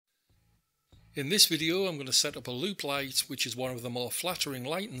In this video I'm going to set up a loop light, which is one of the more flattering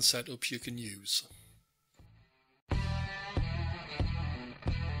lighting setups you can use.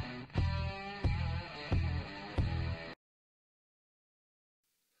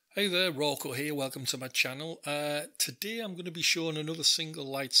 Hey there, Rocco here, welcome to my channel. Today I'm going to be showing another single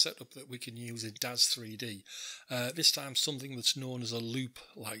light setup that we can use in DAZ 3D. This time something that's known as a loop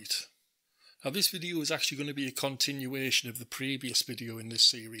light. Now this video is actually going to be a continuation of the previous video in this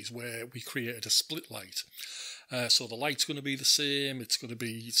series where we created a split light. So the light's going to be the same, it's going to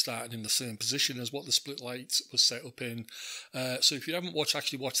be starting in the same position as what the split light was set up in. So if you haven't watched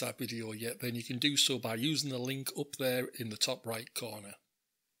that video yet, then you can do so by using the link up there in the top right corner.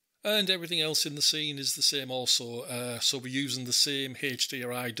 And everything else in the scene is the same also, so we're using the same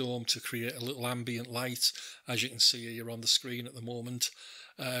HDRI dome to create a little ambient light, as you can see here on the screen at the moment,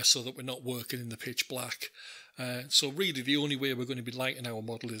 so that we're not working in the pitch black. So really the only way we're going to be lighting our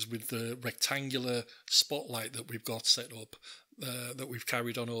model is with the rectangular spotlight that we've got set up, that we've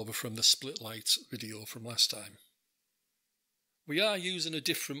carried on over from the split light video from last time. We are using a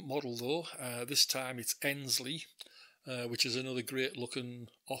different model though, this time it's Ensley. Which is another great looking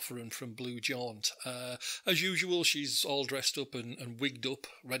offering from Blue Jaunt. As usual, she's all dressed up and wigged up,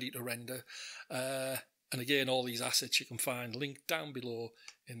 ready to render. And again, all these assets you can find linked down below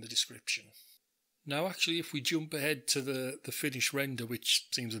in the description. Now actually, if we jump ahead to the finished render, which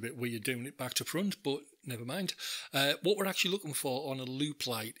seems a bit weird doing it back to front, but never mind. What we're actually looking for on a loop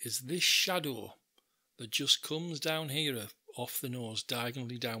light is this shadow that just comes down here off the nose,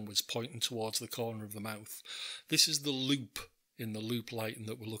 diagonally downwards, pointing towards the corner of the mouth. This is the loop in the loop lighting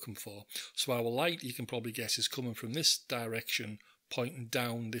that we're looking for. So our light, you can probably guess, is coming from this direction, pointing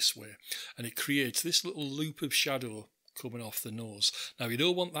down this way. And it creates this little loop of shadow coming off the nose. Now you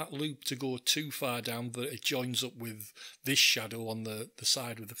don't want that loop to go too far down that it joins up with this shadow on the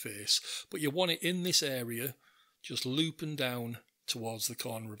side of the face. But you want it in this area, just looping down towards the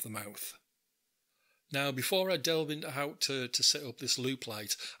corner of the mouth. Now, before I delve into how to set up this loop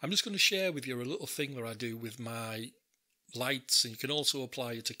light, I'm just going to share with you a little thing that I do with my lights, and you can also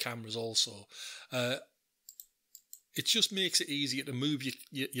apply it to cameras also. It just makes it easier to move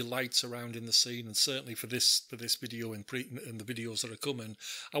your lights around in the scene, and certainly for this video and the videos that are coming,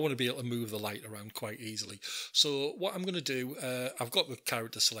 I want to be able to move the light around quite easily. So what I'm going to do, I've got the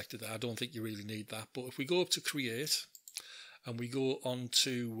character selected there, I don't think you really need that, but if we go up to Create, and we go on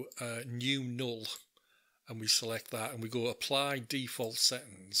to New Null, and we select that and we go Apply Default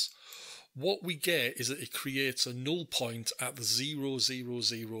Settings, what we get is that it creates a null point at the 0, 0,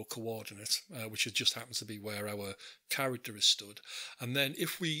 0 coordinate, which just happens to be where our character is stood. And then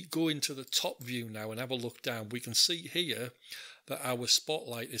if we go into the top view now and have a look down, we can see here that our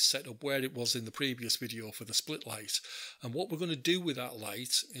spotlight is set up where it was in the previous video for the split light. And what we're going to do with that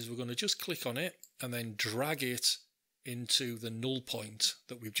light is we're going to just click on it and then drag it into the null point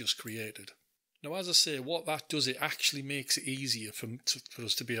that we've just created. Now, as I say, what that does, it actually makes it easier for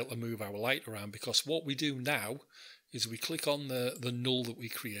us to be able to move our light around, because what we do now is we click on the null that we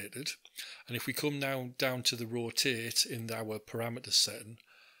created, and if we come now down to the rotate in our parameters setting,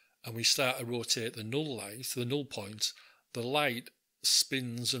 and we start to rotate the null light, the null point, the light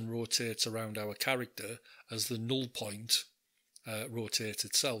spins and rotates around our character as the null point rotates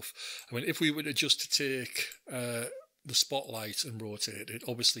itself. I mean, if we were to just to take the spotlight and rotate it,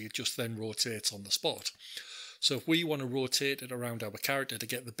 obviously it just then rotates on the spot. So if we want to rotate it around our character to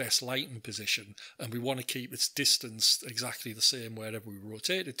get the best lighting position, and we want to keep its distance exactly the same wherever we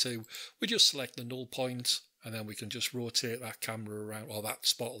rotate it to, we just select the null point, and then we can just rotate that camera around, or that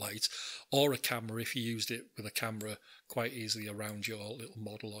spotlight, or a camera if you used it with a camera, quite easily around your little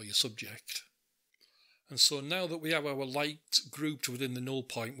model or your subject. And so now that we have our light grouped within the null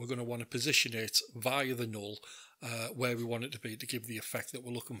point, we're going to want to position it via the null where we want it to be to give the effect that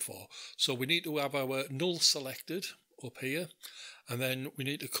we're looking for. So we need to have our null selected up here, and then we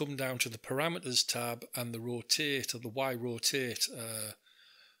need to come down to the parameters tab and the rotate, or the Y rotate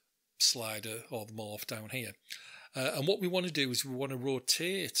slider or the morph down here. And what we want to do is we want to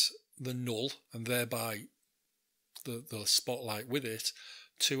rotate the null and thereby the spotlight with it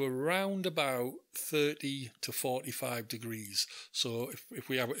to around about 30 to 45 degrees. So if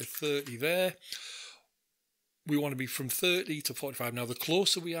we have it at 30 there, we want to be from 30 to 45. Now, the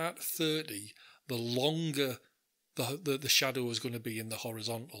closer we are to 30, the longer the shadow is going to be in the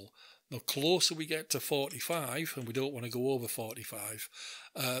horizontal. The closer we get to 45, and we don't want to go over 45,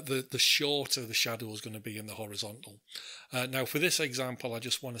 the shorter the shadow is going to be in the horizontal. Now, for this example, I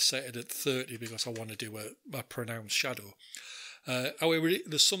just want to set it at 30 because I want to do a pronounced shadow. However,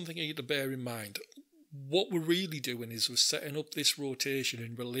 there's something you need to bear in mind. what we're really doing is we're setting up this rotation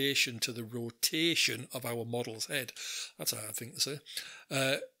in relation to the rotation of our model's head. That's a hard thing to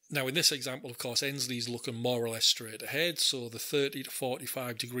say. Now, in this example, of course, Ensley's looking more or less straight ahead, so the 30 to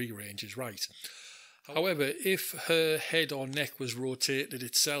 45 degree range is right. However, if her head or neck was rotated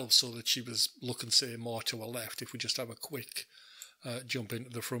itself so that she was looking, say, more to her left, if we just have a quick jump into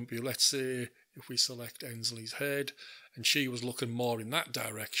the front view, let's say if we select Ensley's head and she was looking more in that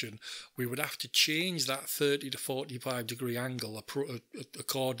direction, we would have to change that 30 to 45 degree angle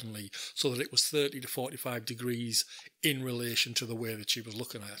accordingly so that it was 30 to 45 degrees in relation to the way that she was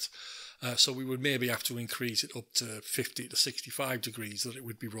looking at. So we would maybe have to increase it up to 50 to 65 degrees that it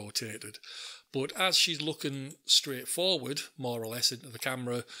would be rotated. But as she's looking straight forward, more or less into the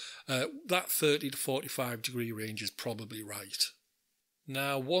camera, that 30 to 45 degree range is probably right.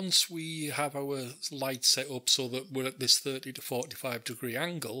 Now, once we have our light set up so that we're at this 30 to 45 degree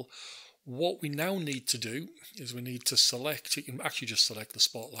angle, what we now need to do is we need to select, you can actually just select the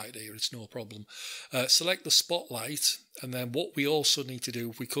spotlight here, it's no problem. Select the spotlight, and then what we also need to do,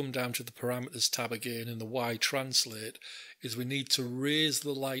 if we come down to the parameters tab again in the Y translate, is we need to raise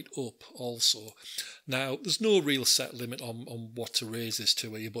the light up also. Now, there's no real set limit on what to raise this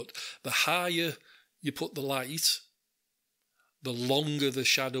to here, but the higher you put the light, the longer the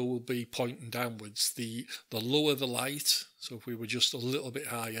shadow will be pointing downwards. The lower the light, so if we were just a little bit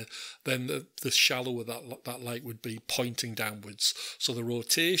higher, then the shallower that light would be pointing downwards. So the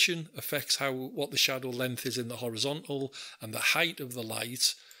rotation affects what the shadow length is in the horizontal, and the height of the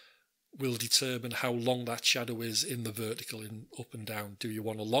light will determine how long that shadow is in the vertical, in up and down. Do you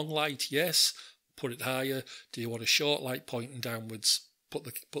want a long light? Yes, put it higher. Do you want a short light pointing downwards? Put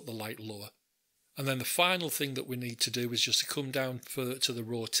the light lower. And then the final thing that we need to do is just to come down to the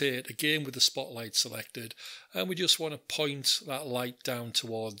rotate, again with the spotlight selected, and we just want to point that light down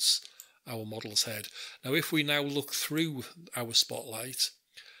towards our model's head. Now, if we now look through our spotlight,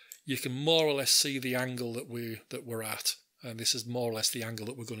 you can more or less see the angle that we're at, and this is more or less the angle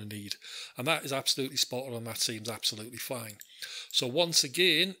that we're going to need. And that is absolutely spot on, and that seems absolutely fine. So once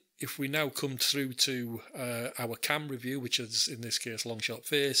again, if we now come through to our camera view, which is in this case long shot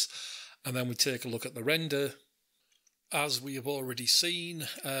face, and then we take a look at the render, as we have already seen,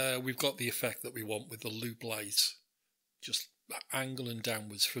 we've got the effect that we want with the loop light, just angling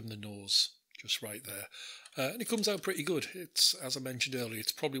downwards from the nose, just right there. And it comes out pretty good. It's, as I mentioned earlier,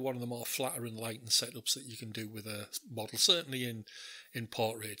 it's probably one of the more flattering lighting setups that you can do with a model, certainly in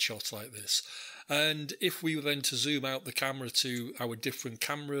portrait shots like this. And if we were then to zoom out the camera to our different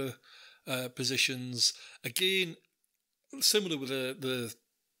camera positions, again, similar with the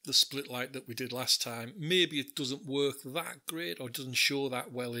split light that we did last time, maybe it doesn't work that great or doesn't show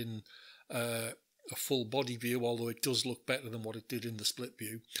that well in a full body view, although it does look better than what it did in the split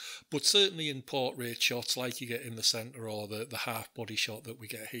view. But certainly in portrait shots like you get in the centre or the half body shot that we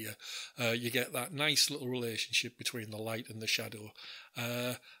get here, you get that nice little relationship between the light and the shadow.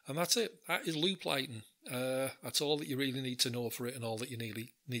 And that's it. That is loop lighting. That's all that you really need to know for it and all that you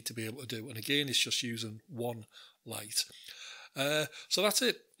need to be able to do. And again, it's just using one light. So that's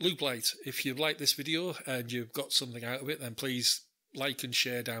it, loop light. If you've liked this video and you've got something out of it, then please like and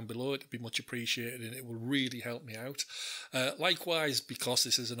share down below. It'd be much appreciated and it will really help me out. Likewise, because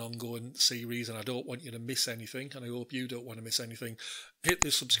this is an ongoing series and I don't want you to miss anything, and I hope you don't want to miss anything, hit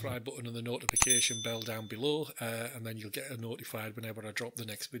the subscribe button and the notification bell down below, and then you'll get notified whenever I drop the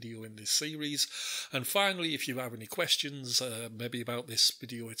next video in this series. And finally, if you have any questions, maybe about this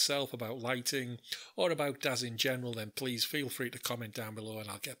video itself, about lighting, or about DAS in general, then please feel free to comment down below and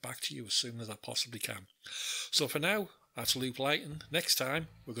I'll get back to you as soon as I possibly can. So for now, that's loop lighting. Next time,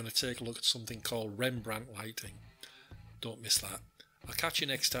 we're going to take a look at something called Rembrandt lighting. Don't miss that. I'll catch you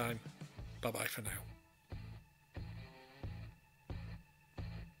next time. Bye-bye for now.